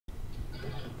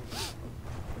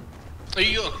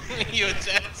ஐயோ ஐயோ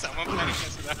சம பிளான்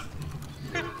சுதா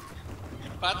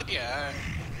பாத்துட்டியா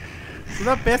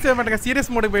சுதா பேசவே மாட்டேங்க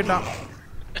சீரியஸ் மோடுக்கு போயிட்டான்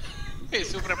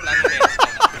சூப்பர் பிளான்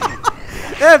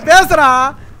ஏய் பேசுறா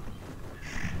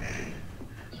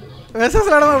வெசஸ்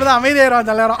விளையாடும் போது அமைதியாயிரும்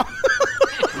அந்த நேரம்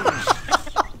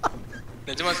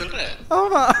நிஜமா சொல்ற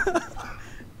ஆமா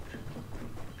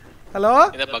ஹலோ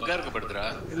இத பக்கா இருக்கு படுத்துறா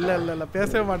இல்ல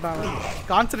பேசவே மாட்டான்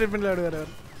கான்சென்ட்ரேட் பண்ணி விளையாடுவாரு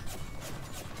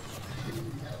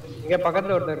இங்க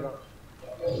பக்கத்துல ஒருத்தர் இருக்கான்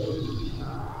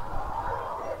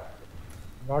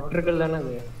நாட்ரிக்கல் தானே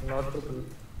அது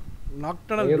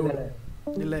நாக்டனல்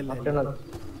இல்ல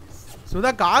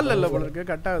சுதா கால் இல்ல போல இருக்கு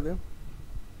கட் ஆகுது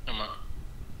ஆமா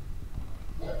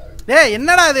டேய்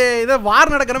என்னடா இது இத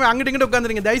வார் நடக்கறமே அங்கிட்டு இங்கிட்டு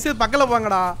உட்கார்ந்தீங்க தயவு செய்து பக்கல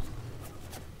போங்கடா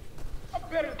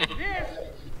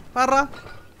பாறா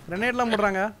கிரனேட்லாம்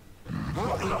போடுறாங்க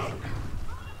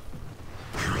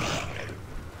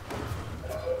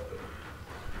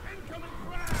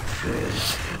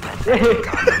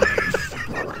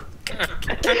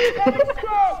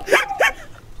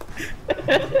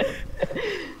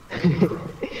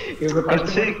இவங்க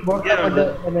கட்சி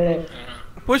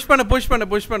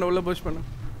புஷ் பண்ணு உள்ள புஷ் பண்ணு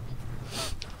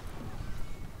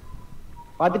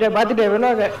பாத்துட்டே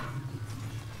வேணாங்க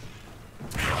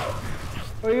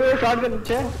ஐயோ ஷாட்கன்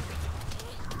ச்சே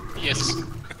எஸ்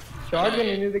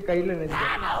ஷாட்கன் என்னது கையில நின்னு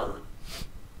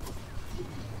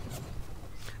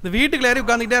இந்த வீட்டுக்குள்ள ஏறி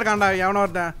உட்கார்ந்துட்டே இருக்கான்டா எவனோ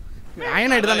ஒருத்தன்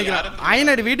அயனைட் தான் நிக்கிறான்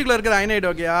அயனைட் வீட்டுக்குள்ள இருக்குது அயனைட்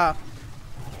ஓகேயா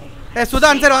சுதா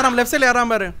அன்சர் வராம லெஃப்ட் சைடுல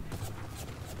ஏறாம பாரு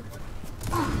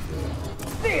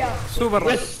சூப்பர்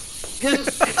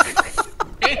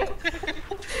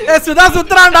சுதா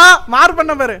சுத்துறான்டா மார்க்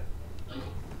பண்ண பாரு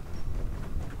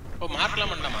ஓ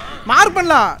மார்க்லாம் பண்ணலாமா மார்க்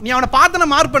பண்ணலாம் நீ அவனை பார்த்தனா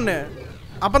மார்க் பண்ணு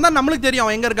அப்பதான் நம்மளுக்கு தெரியும்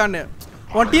அவன் எங்க இருக்கான்னு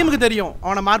உன் டீமுக்கு தெரியும்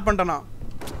அவனை மார்க் பண்ணிட்டானா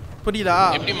புரியுதா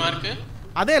எப்படி மார்க்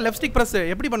அதே லெஃப்ட் ஸ்டிக் பிரஸ்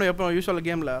எப்படி பண்ணுவ எப்போ யூசுவல்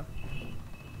கேம்ல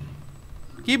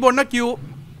கீபோர்ட்னா Q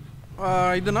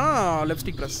இதுனா லெஃப்ட்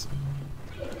ஸ்டிக் பிரஸ்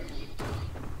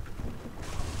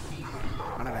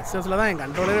ஆனா வெஸ்டர்ஸ்ல தான் என்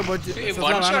கண்ட்ரோலரே போச்சு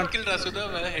ஒன் ஷாட் கில்ரா சுதா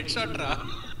ஹெட் ஷாட்ரா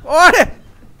ஓடே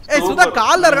ஏய் சுதா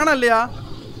கால்ல இருக்கானா இல்லையா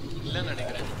இல்ல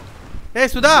நினைக்கிறேன்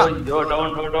ஏய் சுதா ஐயோ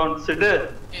டவுன் சிட்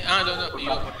அதோ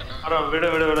ஐயோ போட்டனா அரா விடு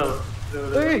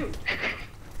ஏய்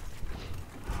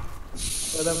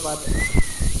அத பாத்து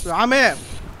சாமே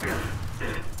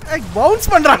ஏய்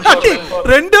பவுன்ஸ் பண்றான்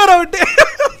ரெண்டு வர விட்டு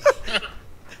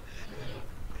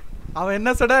அவன்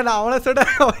என்ன சொல்ற நான் அவன சொல்ற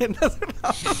அவன் என்ன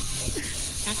சொல்றான்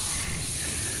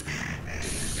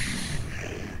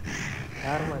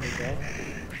யார் மாடிக்க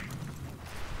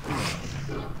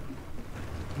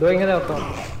டோயிங்கடா அப்பா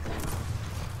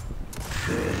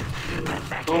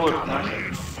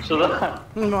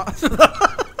சுதா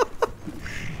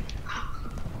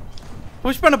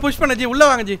புஷ் பண்ணு ஜி உள்ள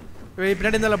வாங்க ஜி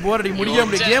பின்னாடி இருந்தால போர் அடி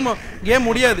முடியாது கேம்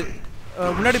முடியாது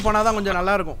முன்னாடி போனாதான் கொஞ்சம்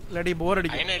நல்லா இருக்கும் இல்லாட்டி போர்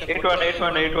அடிக்கும்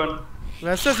 81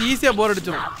 வெஸ்டர்ஸ் ஈஸியா போர்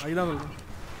அடிச்சிரும் அதுதான் சொல்றேன்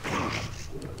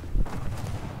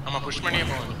ஆமா புஷ் பண்ணியே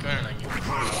போவாங்க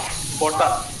போட்டா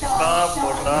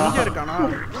இங்க இருக்கானா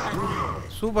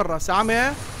சூப்பர்ரா சாமே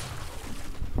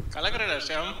கலகறடா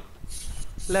ஷாம்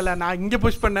இல்ல நான் இங்க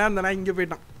புஷ் பண்ணேன் அந்த நாய் இங்க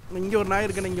போய்ட்டான் இங்க ஒரு நாய்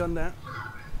இருக்குன்னு இங்க வந்தேன்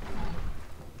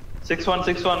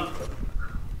 61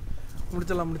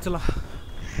 முடிச்சலாம்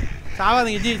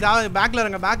சாவாதீங்க ஜி பேக்ல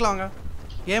இருங்க பேக்ல வாங்க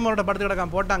கேமரோட படுத்து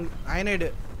கிடக்கான் போட்டாங்க அயனைடு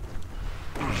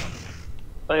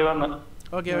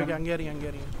ஓகே அங்கே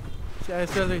இருங்க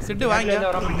சிட்டு வாங்க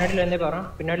பின்னாடில இருந்தே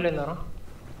வரோம்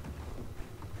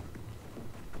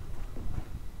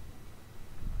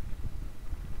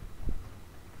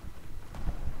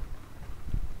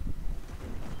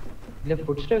இல்ல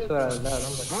ஃபுட் ஸ்டெப்ஸ் வரல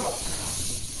அதான் பாத்தேன்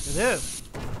இது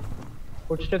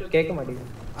ஃபுட் ஸ்டெப்ஸ் கேட்க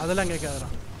மாட்டேங்குது அதெல்லாம் கேட்காதடா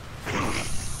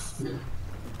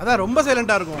அதான் ரொம்ப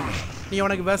சைலண்டா இருக்கும் நீ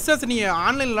உனக்கு வெஸ்டர்ஸ் நீ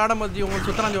ஆன்லைன்ல விளையாடும் போது உங்களுக்கு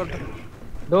சுத்தறான் சொல்லிட்டேன்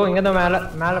தோ இங்க தான்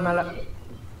மேல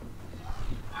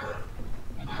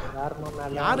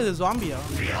யார் இது ஜாம்பியா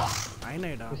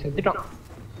ஐனைடா செத்துட்டான்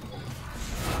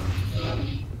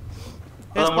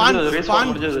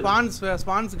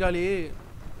ஸ்பான்ஸ் காலி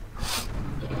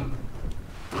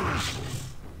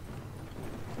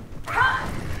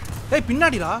ஏய்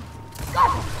பின்னாடிடா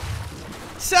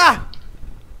சா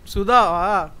சுதாவா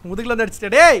முதுகுல வந்து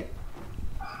அடிச்சிட்டே டேய்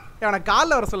அவனை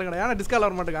கால்ல வர சொல்லுங்கடா ஏன்னா டிஸ்கால்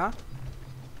வர மாட்டேங்கான்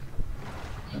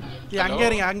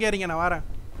அங்கே இருங்க நான் வரேன்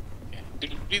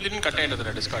திடீர்னு கட்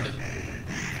ஆயிடுதுடா டிஸ்கார்ட்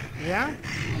ஏன்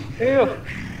ஐயோ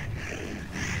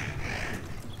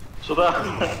சுதா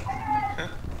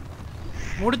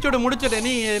முடிச்சுடு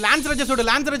நீ லான்சர் வச்சு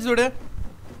சுடு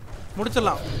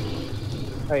முடிச்சிடலாம்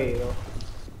ஐயோ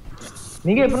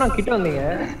நீங்க எப்ப நான் கிட்ட வந்தீங்க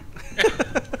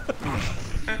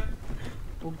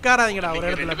உட்காராதீங்கடா ஒரு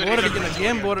இடத்துல போர் அடிக்கணும்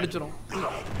கேம் போர் அடிச்சிரும்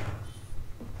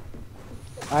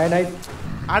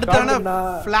அடுத்து என்ன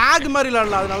ஃபிளாக் மாதிரி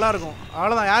விளையாடலாம் அது நல்லா இருக்கும்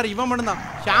அவ்வளவுதான் யார் இவன் மட்டும் தான்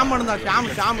ஷாம் மட்டும்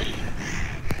தான் ஷாம்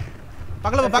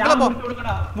பக்கல போ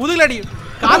முதுகுல அடி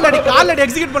கால்ல அடி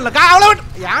எக்ஸிக்யூட் பண்ணல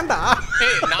அவ்வளவு ஏன்டா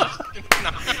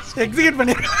எக்ஸிக்யூட்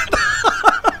பண்ணி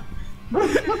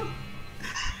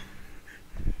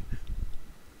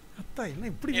அத்தா என்ன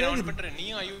இப்படி பண்ற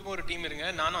நீயும் ஐயோ ஒரு டீம் இருங்க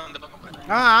நானும் அந்த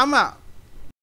பக்கம் ஆமா